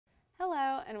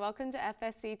Hello and welcome to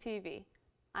FSC TV.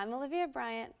 I'm Olivia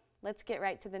Bryant. Let's get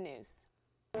right to the news.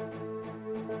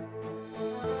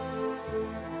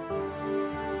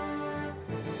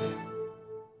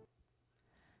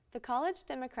 The College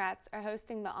Democrats are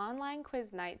hosting the online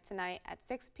quiz night tonight at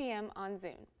 6 p.m. on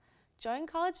Zoom. Join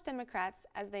College Democrats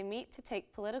as they meet to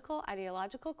take political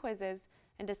ideological quizzes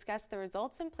and discuss the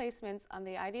results and placements on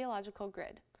the ideological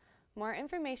grid. More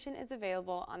information is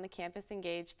available on the Campus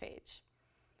Engage page.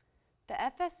 The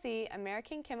FSC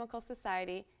American Chemical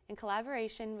Society, in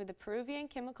collaboration with the Peruvian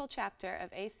Chemical Chapter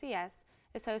of ACS,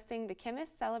 is hosting the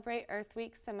Chemists Celebrate Earth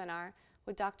Week seminar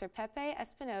with Dr. Pepe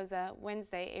Espinoza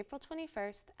Wednesday, April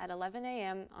 21st at 11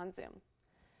 a.m. on Zoom.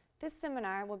 This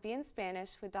seminar will be in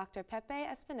Spanish with Dr. Pepe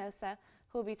Espinoza,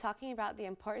 who will be talking about the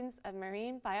importance of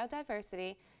marine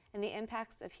biodiversity and the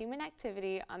impacts of human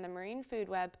activity on the marine food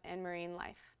web and marine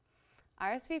life.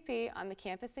 RSVP on the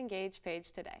Campus Engage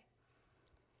page today.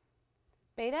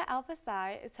 Beta Alpha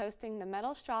Psi is hosting the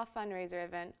Metal Straw fundraiser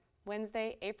event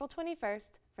Wednesday, April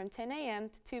 21st from 10 a.m.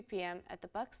 to 2 p.m. at the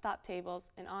Buck Stop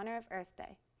tables in honor of Earth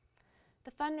Day.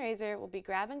 The fundraiser will be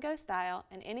grab-and-go style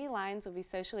and any lines will be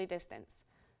socially distanced.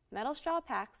 Metal straw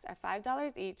packs are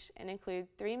 $5 each and include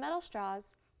 3 metal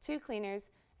straws, 2 cleaners,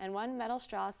 and 1 metal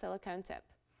straw silicone tip.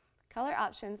 Color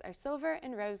options are silver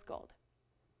and rose gold.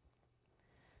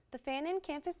 The Fannin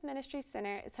Campus Ministry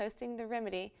Center is hosting the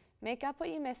Remedy Make Up What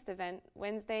You Missed event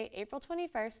Wednesday, April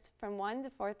 21st from 1 to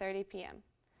 4:30 p.m.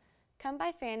 Come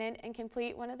by Fannin and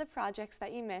complete one of the projects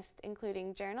that you missed,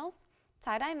 including journals,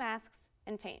 tie-dye masks,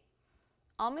 and paint.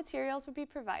 All materials will be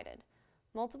provided.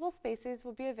 Multiple spaces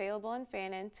will be available in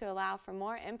Fannin to allow for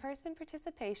more in-person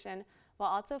participation while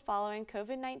also following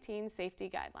COVID-19 safety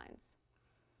guidelines.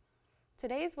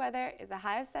 Today's weather is a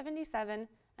high of 77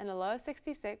 and a low of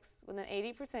 66 with an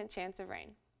 80% chance of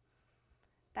rain.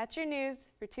 That's your news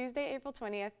for Tuesday, April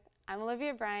 20th. I'm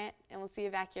Olivia Bryant, and we'll see you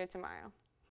back here tomorrow.